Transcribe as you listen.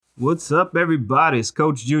What's up, everybody? It's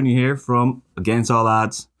Coach Junior here from Against All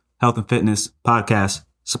Odds Health and Fitness Podcast.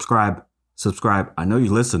 Subscribe. I know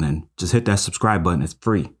you're listening. Just hit that subscribe button. It's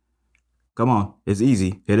free. Come on. It's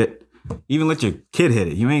easy. Hit it. Even let your kid hit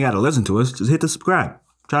it. You ain't got to listen to us. Just hit the subscribe.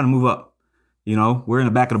 I'm trying to move up. You know, we're in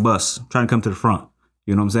the back of the bus. I'm trying to come to the front.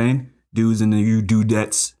 You know what I'm saying? Dudes and you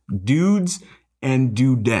dudettes. Dudes and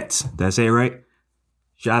dudettes. Did I say it right?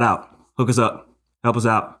 Shout out. Hook us up. Help us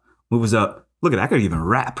out. Move us up. Look at that. I could even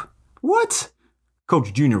rap. What?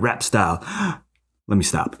 Coach Junior rap style. Let me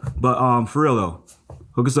stop. But for real though,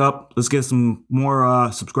 hook us up. Let's get some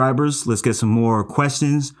more subscribers. Let's get some more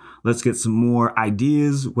questions. Let's get some more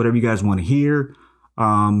ideas. Whatever you guys want to hear.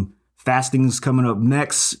 Fasting's coming up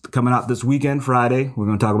next. Coming out this weekend, Friday. We're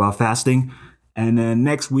going to talk about fasting. And then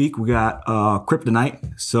next week we got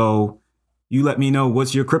kryptonite. So you let me know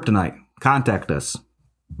what's your kryptonite. Contact us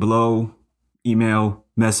below. Email,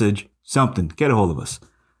 message, something. Get a hold of us.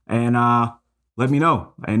 And let me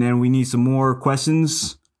know. And then we need some more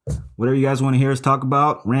questions. Whatever you guys want to hear us talk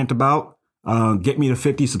about, rant about. Get me to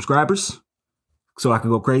 50 subscribers so I can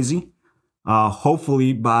go crazy.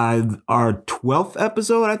 Hopefully by our 12th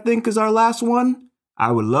episode, I think is our last one.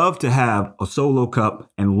 I would love to have a solo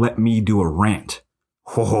cup and let me do a rant.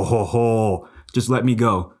 Just let me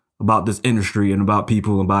go about this industry and about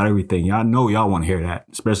people and about everything. Y'all know y'all want to hear that,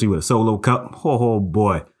 especially with a solo cup. Oh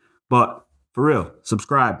boy. But for real,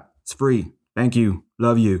 subscribe. It's free. Thank you.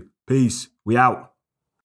 Love you. Peace. We out.